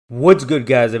What's good,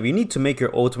 guys? If you need to make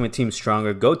your ultimate team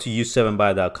stronger, go to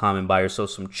u7buy.com and buy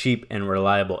yourself some cheap and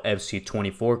reliable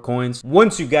FC24 coins.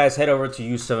 Once you guys head over to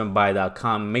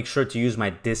u7buy.com, make sure to use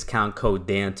my discount code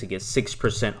Dan to get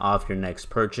 6% off your next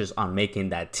purchase on making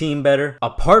that team better.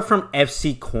 Apart from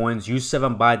FC coins,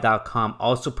 u7buy.com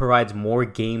also provides more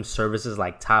game services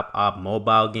like top up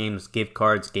mobile games, gift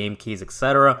cards, game keys,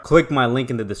 etc. Click my link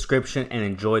in the description and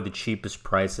enjoy the cheapest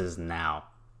prices now.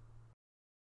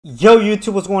 Yo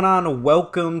YouTube, what's going on?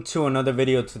 Welcome to another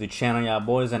video to the channel, y'all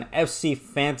boys. And FC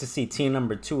Fantasy team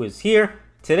number 2 is here.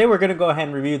 Today we're gonna go ahead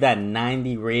and review that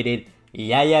 90 rated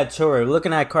Yaya Toure. We're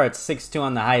looking at cards 6'2"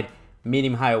 on the height,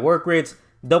 medium high work rates,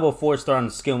 double 4-star on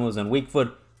the skill moves and weak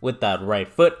foot with that right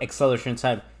foot. Acceleration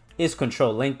type is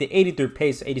control length, the 83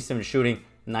 pace, 87 shooting,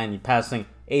 90 passing,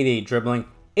 88 dribbling,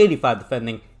 85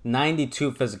 defending,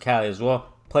 92 physicality as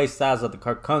well. Play styles that the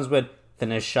card comes with: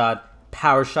 finesse shot,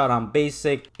 power shot on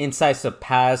basic, incisive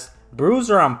pass,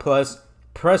 bruiser on plus,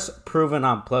 press proven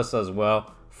on plus as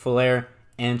well, flare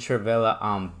and trivela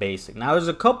on basic. Now there's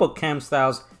a couple chem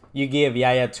styles you give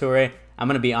Yaya Toure. I'm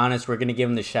gonna be honest, we're gonna give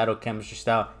him the shadow chemistry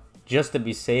style just to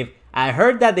be safe. I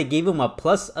heard that they gave him a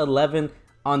plus 11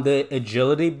 on the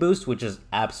agility boost, which is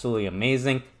absolutely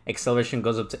amazing. Acceleration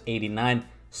goes up to 89,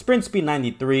 sprint speed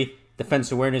 93,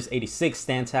 defense awareness 86,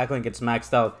 stand tackling gets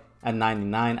maxed out at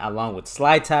 99, along with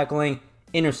slide tackling.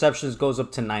 Interceptions goes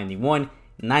up to 91,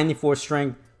 94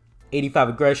 strength, 85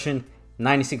 aggression,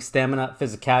 96 stamina.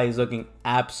 Physicality is looking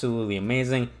absolutely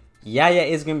amazing. Yaya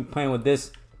is going to be playing with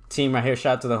this team right here.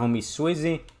 Shout out to the homie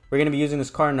Swizzy. We're going to be using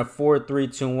this card in a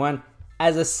 4-3-2-1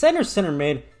 as a center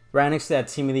mid right next to that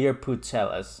team of the year,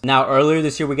 Putellas. Now earlier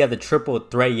this year we got the triple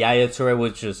threat Yaya Toure,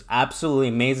 which was absolutely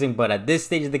amazing, but at this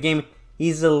stage of the game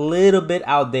he's a little bit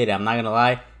outdated, I'm not going to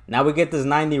lie. Now we get this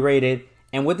 90 rated,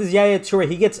 and with this Yaya Toure,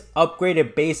 he gets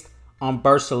upgraded based on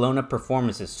Barcelona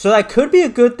performances. So that could be a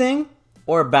good thing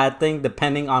or a bad thing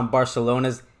depending on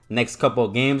Barcelona's next couple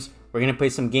of games. We're going to play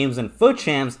some games in Foot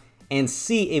Champs and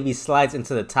see if he slides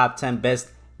into the top 10 best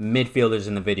midfielders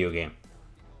in the video game.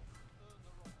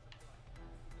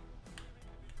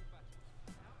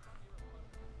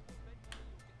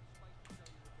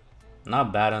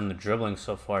 Not bad on the dribbling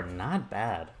so far, not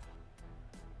bad.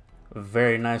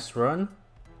 Very nice run.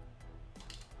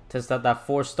 Test out that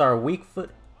 4-star weak foot.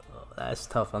 Oh, that's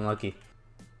tough, unlucky.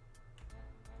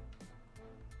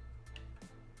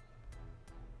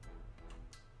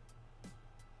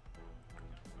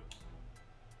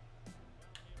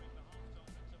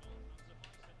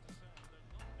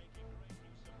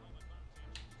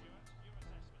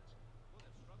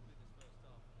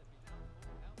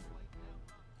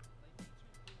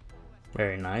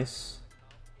 Very nice.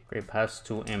 Great pass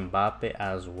to Mbappe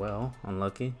as well.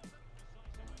 Unlucky.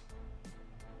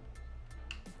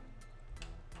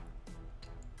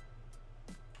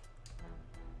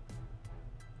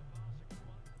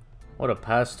 What a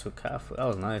pass to Cafu. That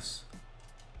was nice.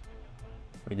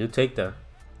 We do take that.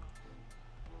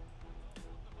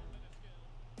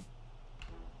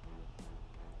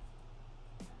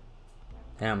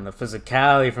 Damn, the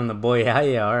physicality from the boy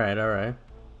Yaya. Alright, alright.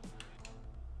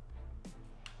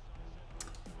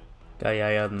 Got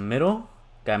Yaya in the middle.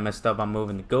 Got messed up on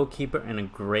moving the goalkeeper, and a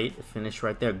great finish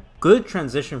right there. Good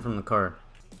transition from the card.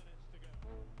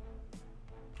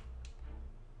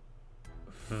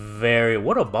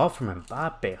 What a ball from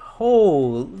Mbappe.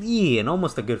 Holy, and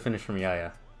almost a good finish from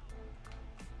Yaya.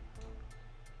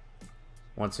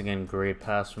 Once again, great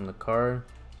pass from the card.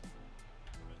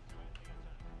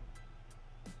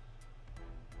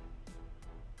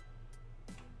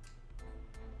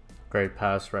 Great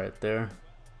pass right there.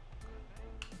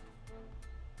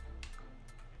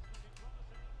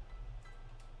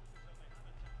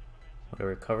 To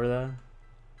recover that.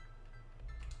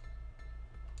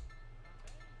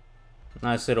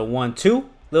 Nice little 1-2.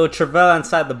 Little Trivela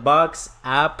inside the box.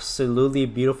 Absolutely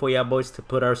beautiful, yeah, boys, to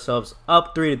put ourselves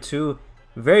up 3-2.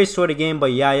 Very sweaty game,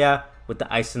 but Yaya with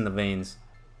the ice in the veins.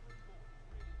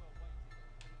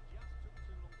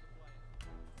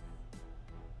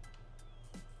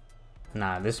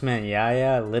 Nah, this man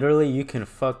Yaya, literally you can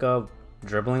fuck up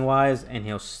dribbling wise and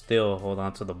he'll still hold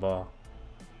on to the ball.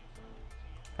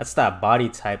 That's that body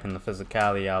type and the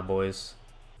physicality, y'all boys.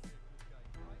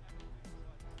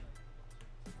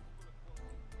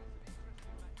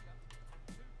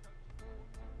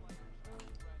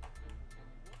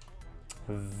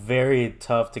 Very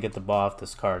tough to get the ball off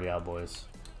this card, y'all boys.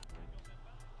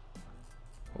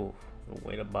 Ooh,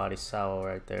 way to body salvo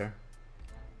right there.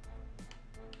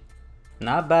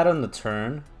 Not bad on the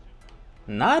turn.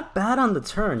 Not bad on the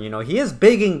turn, you know. He is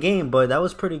big in game, but that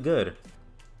was pretty good.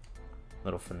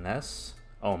 Little finesse.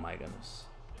 Oh my goodness.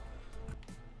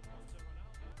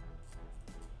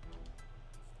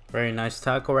 Very nice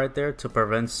tackle right there to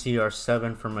prevent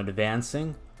CR7 from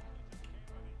advancing.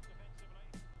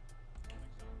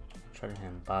 Try to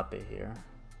hit Mbappe here.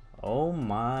 Oh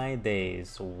my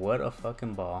days, what a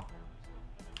fucking ball.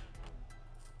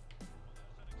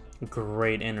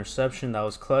 Great interception, that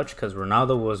was clutch because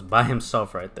Ronaldo was by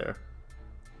himself right there.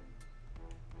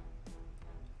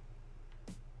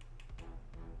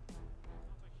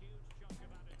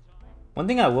 One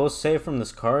thing I will say from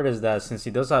this card is that since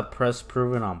he does have press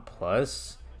proven on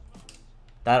plus,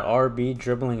 that RB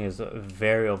dribbling is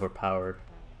very overpowered.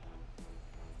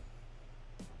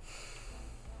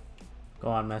 Go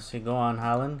on, Messi. Go on,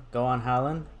 Haaland. Go on,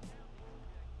 Haaland.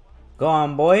 Go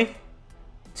on, boy.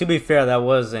 To be fair, that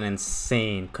was an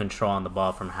insane control on the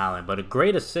ball from Haaland, but a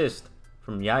great assist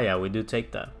from Yaya. We do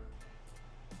take that.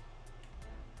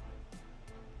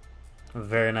 A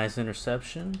very nice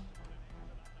interception.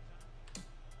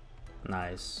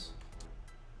 Nice.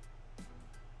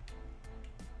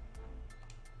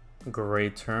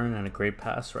 Great turn and a great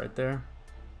pass right there.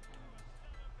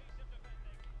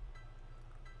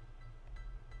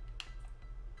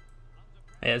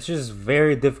 Yeah, it's just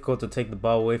very difficult to take the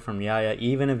ball away from Yaya,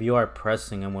 even if you are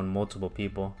pressing him with multiple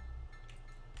people.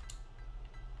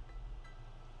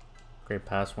 Great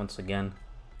pass once again.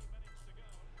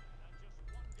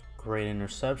 Great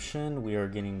interception. We are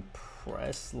getting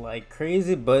pressed like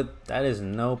crazy, but that is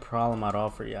no problem at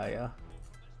all for Yaya.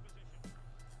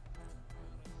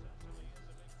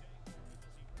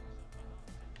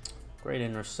 Great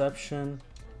interception.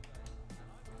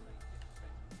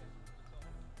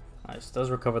 Nice. Does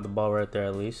recover the ball right there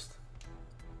at least.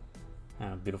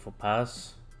 And a beautiful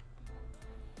pass.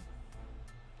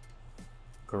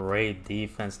 Great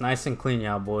defense. Nice and clean,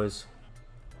 y'all boys.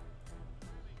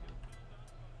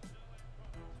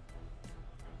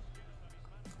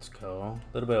 Let's go.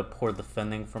 A little bit of poor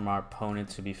defending from our opponent,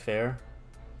 to be fair.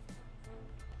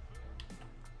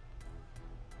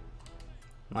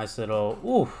 Nice little,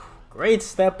 ooh, great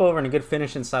step over and a good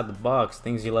finish inside the box.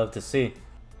 Things you love to see.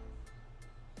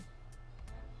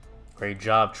 Great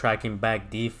job tracking back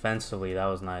defensively. That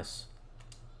was nice.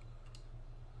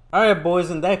 Alright, boys,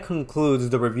 and that concludes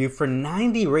the review for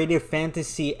 90 rated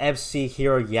fantasy FC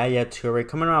hero Yaya Toure.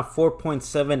 Coming around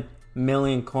 4.7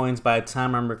 million coins by the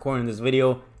time I'm recording this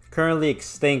video. Currently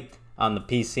extinct on the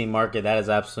PC market. That is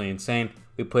absolutely insane.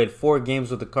 We played 4 games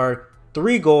with the card,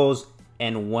 3 goals,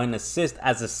 and 1 assist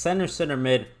as a center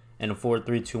mid in a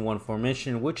 4-3-2-1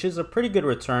 formation, which is a pretty good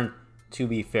return, to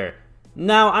be fair.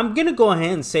 Now, I'm going to go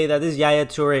ahead and say that this Yaya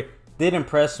Toure did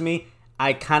impress me.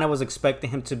 I kind of was expecting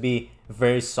him to be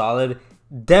very solid.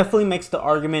 Definitely makes the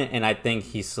argument, and I think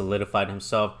he solidified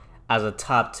himself as a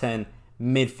top 10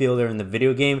 midfielder in the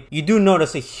video game. You do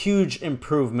notice a huge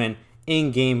improvement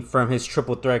in-game from his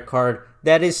triple threat card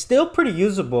that is still pretty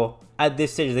usable at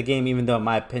this stage of the game, even though in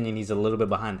my opinion he's a little bit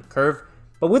behind the curve.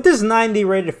 But with this 90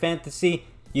 rated fantasy,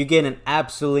 you get an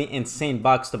absolutely insane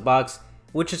box-to-box,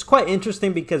 which is quite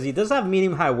interesting because he does have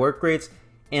medium-high work rates,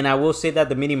 and I will say that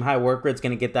the medium-high work rate is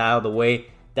going to get that out of the way,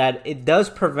 that it does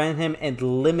prevent him and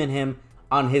limit him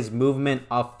on his movement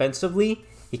offensively.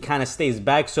 He kind of stays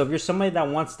back, so if you're somebody that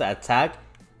wants to attack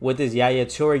with his Yaya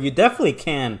Toure, you definitely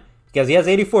can, because he has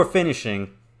 84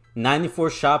 finishing, 94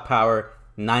 shot power,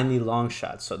 90 long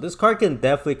shots. So this card can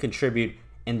definitely contribute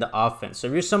in the offense. So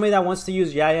if you're somebody that wants to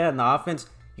use Yaya in the offense,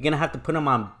 you're going to have to put him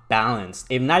on balance.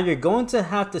 If not, you're going to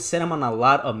have to set him on a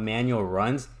lot of manual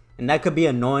runs, and that could be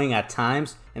annoying at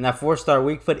times. And that 4-star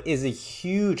weak foot is a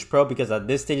huge pro because at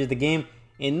this stage of the game,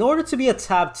 in order to be a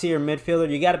top tier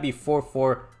midfielder, you got to be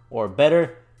 4-4 or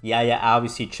better. Yaya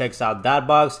obviously checks out that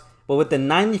box. But with the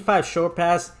 95 short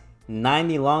pass,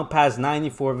 90 long pass,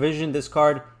 94 vision, this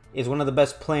card is one of the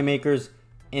best playmakers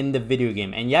in the video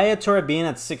game. And Yaya Toure being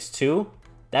at 6'2",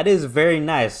 that is very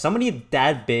nice. Somebody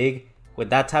that big with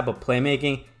that type of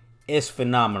playmaking is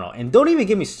phenomenal. And don't even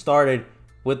get me started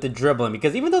with the dribbling,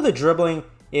 because even though the dribbling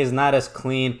is not as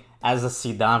clean as a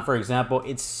Zidane, for example,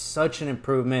 it's such an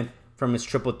improvement from his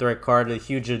triple threat card. A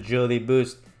huge agility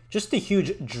boost, just a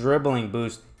huge dribbling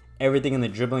boost. Everything in the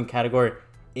dribbling category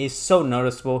is so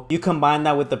noticeable. You combine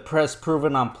that with the press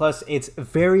proven on plus, it's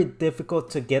very difficult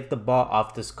to get the ball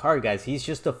off this card, guys. He's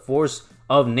just a force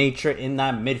of nature in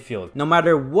that midfield. No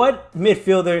matter what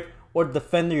midfielder or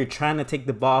defender you're trying to take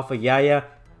the ball off of Yaya,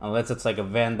 unless it's like a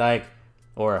Van Dijk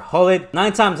or a Hullet,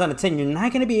 9 times out of 10, you're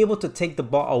not going to be able to take the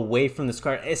ball away from this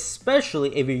card,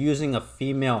 especially if you're using a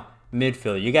female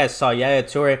midfielder. You guys saw Yaya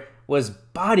Toure was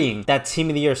bodying that Team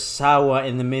of the Year Sawa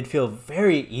in the midfield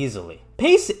very easily.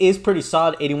 Pace is pretty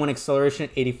solid, 81 acceleration,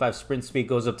 85 sprint speed,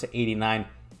 goes up to 89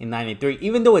 in 93.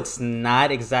 Even though it's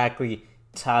not exactly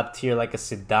top tier like a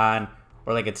Zidane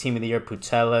or like a Team of the Year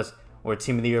Putellas or a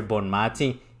Team of the Year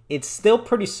Bonmati, it's still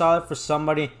pretty solid for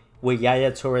somebody with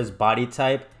Yaya Toure's body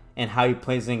type and how he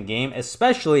plays in game,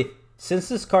 especially since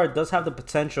this card does have the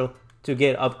potential to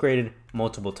get upgraded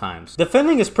multiple times.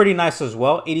 Defending is pretty nice as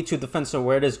well. 82 defensive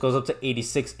awareness goes up to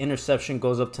 86. Interception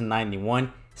goes up to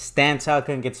 91. Stand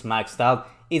tackling gets maxed out.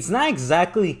 It's not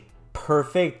exactly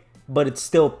perfect, but it's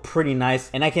still pretty nice.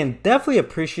 And I can definitely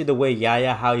appreciate the way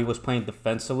Yaya, how he was playing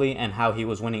defensively and how he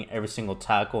was winning every single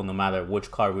tackle no matter which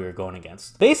card we were going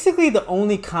against. Basically, the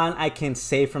only con I can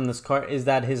say from this card is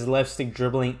that his left stick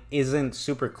dribbling isn't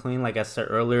super clean, like I said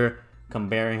earlier,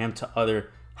 comparing him to other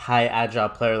high agile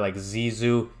player like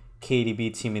Zizou,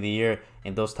 KDB Team of the Year,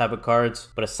 and those type of cards.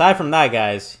 But aside from that,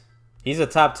 guys, he's a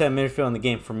top 10 midfield in the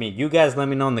game for me. You guys let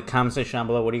me know in the comment section down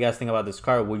below. What do you guys think about this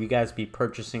card? Will you guys be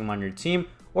purchasing him on your team?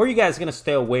 Or are you guys going to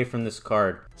stay away from this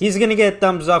card? He's going to get a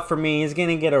thumbs up for me. He's going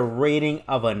to get a rating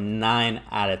of a 9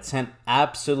 out of 10.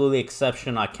 Absolutely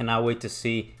exceptional. I cannot wait to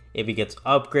see if he gets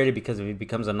upgraded, because if he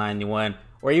becomes a 91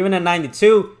 or even a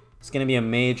 92, it's going to be a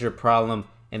major problem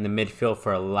in the midfield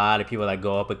for a lot of people that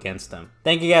go up against them.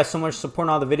 Thank you guys so much for supporting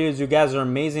all the videos. You guys are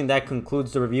amazing. That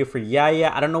concludes the review for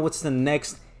Yaya. I don't know what's the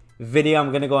next video I'm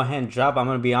going to go ahead and drop. I'm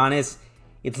going to be honest,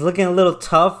 it's looking a little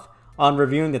tough on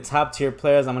reviewing the top tier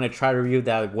players. I'm going to try to review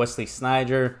that like Wesley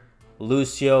Sneijder,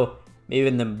 Lucio, maybe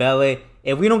Dembele.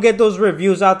 If we don't get those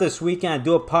reviews out this weekend, I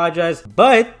do apologize,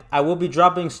 but I will be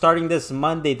dropping starting this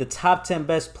Monday the top 10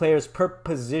 best players per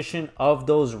position of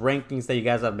those rankings that you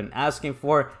guys have been asking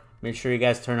for. Make sure you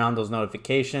guys turn on those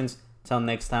notifications. Till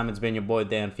next time, it's been your boy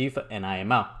DanFIFA, and I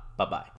am out. Bye-bye.